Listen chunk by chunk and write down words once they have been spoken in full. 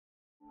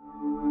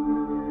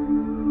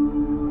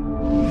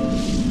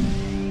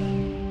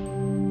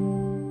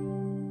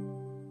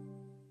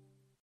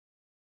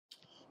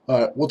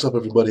Alright, what's up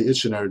everybody?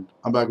 It's your nerd.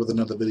 I'm back with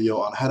another video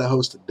on how to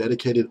host a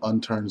dedicated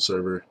Unturned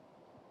server.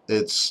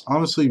 It's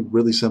honestly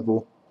really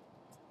simple.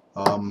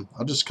 I'll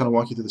just kind of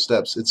walk you through the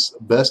steps. It's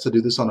best to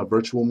do this on a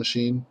virtual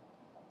machine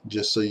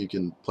just so you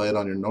can play it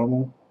on your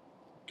normal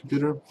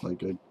computer.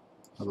 Like I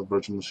have a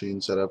virtual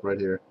machine set up right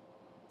here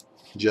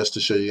just to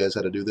show you guys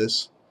how to do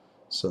this.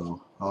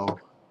 So I'll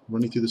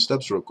run you through the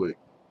steps real quick.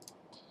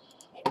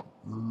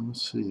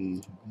 Let's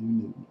see,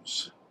 view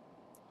news.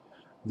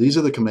 These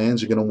are the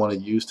commands you're going to want to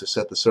use to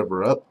set the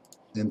server up,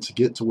 and to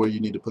get to where you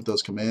need to put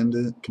those commands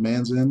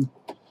in,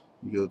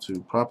 you go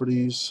to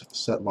Properties,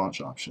 Set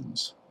Launch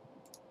Options.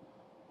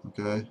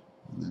 Okay,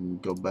 and then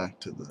go back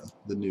to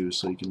the news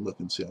so you can look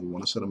and see how you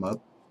want to set them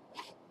up.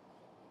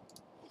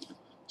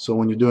 So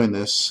when you're doing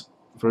this,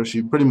 first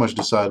you pretty much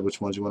decide which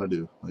ones you want to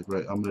do. Like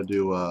I'm going to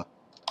do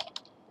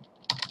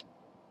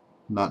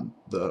not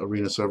the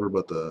arena server,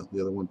 but the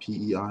other one,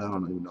 PEI. I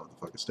don't even know what the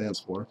fuck it stands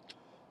for.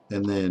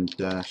 And then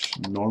dash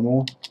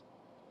normal,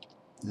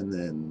 and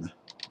then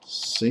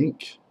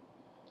sync,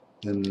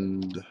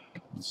 and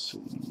let's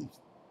see,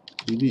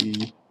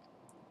 PVE,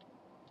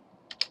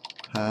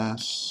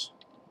 pass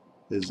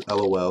is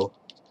LOL,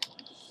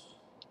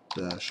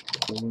 dash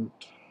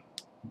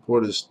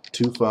port is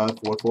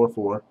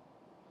 25444,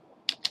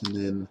 and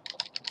then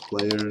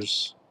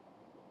players,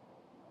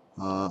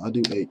 I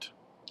do 8.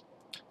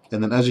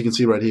 And then as you can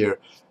see right here,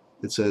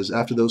 it says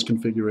after those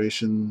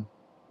configuration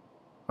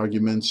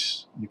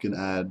arguments you can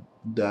add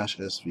dash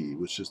SV,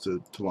 which is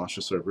to launch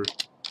the server.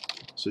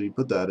 So you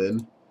put that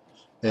in,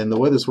 and the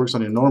way this works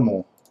on your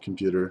normal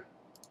computer,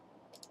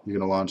 you're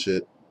going to launch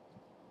it,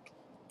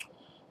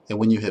 and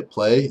when you hit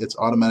play, it's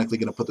automatically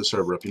going to put the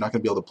server up. You're not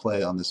going to be able to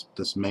play on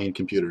this main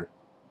computer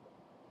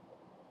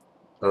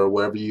or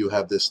wherever you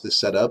have this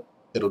set up.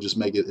 It'll just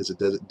make it as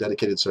a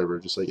dedicated server,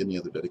 just like any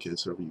other dedicated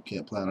server. You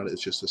can't play on it.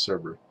 It's just a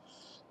server.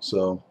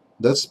 So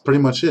that's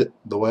pretty much it.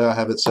 The way I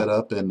have it set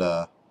up, and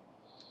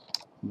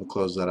I'm going to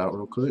close that out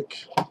real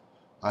quick.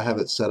 I have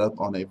it set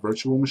up on a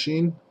virtual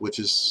machine, which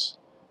is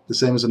the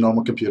same as a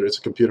normal computer. It's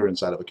a computer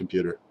inside of a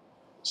computer.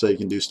 So you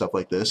can do stuff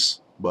like this,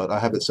 but I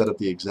have it set up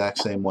the exact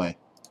same way.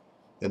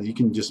 And you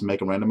can just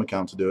make a random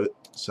account to do it.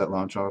 Set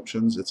launch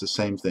options. It's the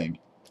same thing.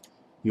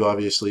 You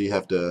obviously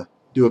have to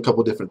do a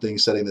couple different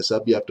things setting this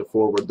up. You have to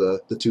forward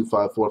the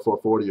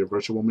 25444 to your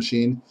virtual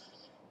machine.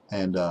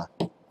 And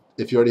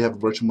if you already have a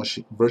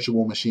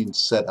virtual machine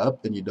set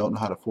up and you don't know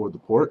how to forward the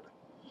port,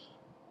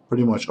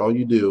 pretty much all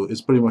you do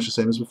is pretty much the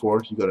same as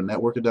before. You go to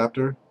network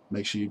adapter,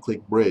 make sure you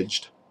click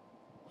bridged,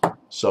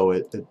 so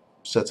it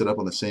sets it up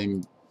on the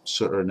same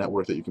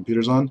network that your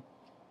computer's on.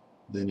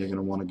 Then you're going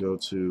to want to go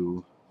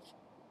to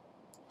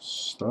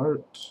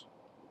start,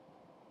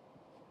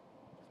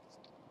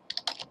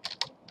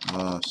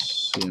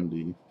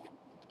 CMD,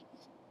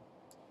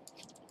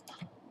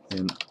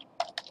 and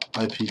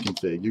IP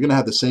config. You're going to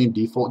have the same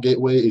default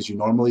gateway as you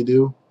normally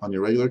do on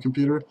your regular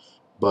computer,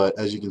 but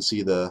as you can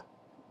see, the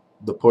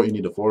port you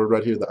need to forward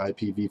right here, the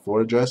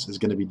IPv4 address, is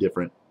going to be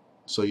different.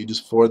 So you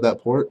just forward that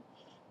port,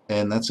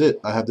 and that's it.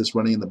 I have this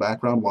running in the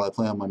background while I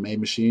play on my main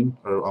machine,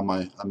 or on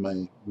my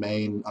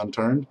main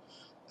Unturned.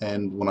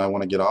 And when I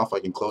want to get off, I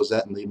can close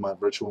that and leave my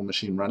virtual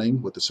machine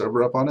running with the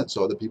server up on it,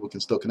 so other people can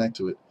still connect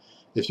to it.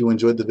 If you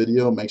enjoyed the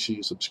video, make sure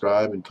you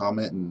subscribe and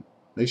comment, and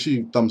make sure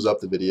you thumbs up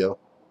the video.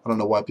 I don't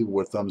know why people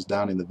were thumbs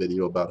down in the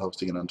video about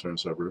hosting an Unturned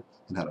server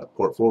and how to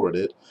port forward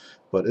it,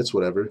 but it's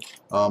whatever.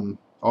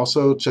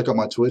 Also, check out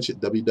my Twitch at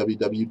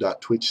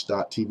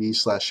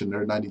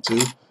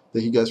www.twitch.tv/nerd92.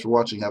 Thank you guys for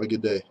watching. Have a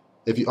good day.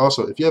 If you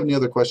have any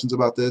other questions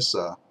about this,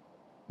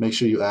 make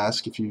sure you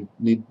ask. If you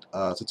need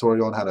a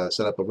tutorial on how to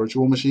set up a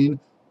virtual machine,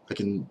 I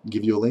can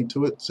give you a link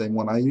to it, same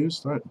one I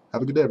used. Alright,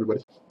 have a good day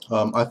everybody.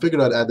 I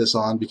figured I'd add this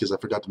on because I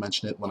forgot to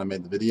mention it when I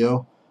made the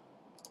video.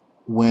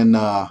 When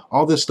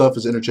all this stuff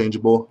is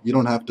interchangeable, you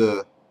don't have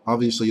to,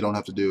 obviously you don't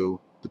have to do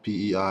the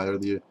PEI or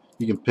you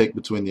can pick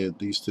between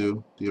these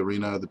two, the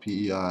arena or the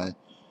PEI,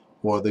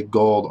 or the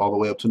gold all the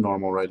way up to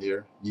normal right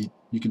here. You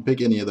can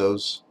pick any of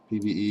those,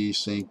 PVE,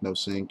 sync, no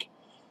sync.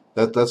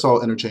 That's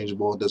all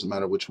interchangeable. It doesn't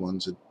matter which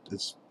ones.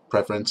 It's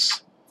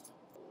preference.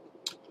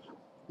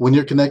 When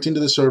you're connecting to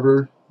the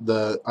server,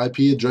 the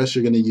IP address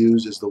you're going to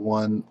use is the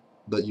one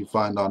that you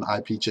find on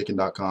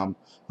ipchicken.com.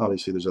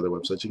 Obviously there's other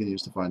websites you can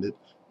use to find it,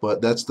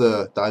 but that's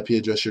the IP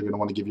address you're going to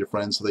want to give your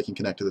friends so they can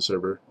connect to the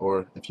server,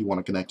 or if you want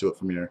to connect to it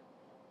from your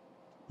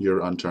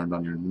Unturned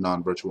on your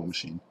non-virtual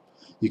machine.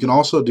 You can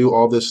also do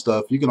all this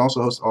stuff. You can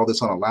also host all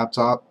this on a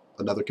laptop,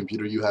 another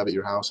computer you have at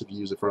your house if you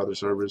use it for other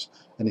servers,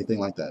 anything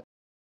like that.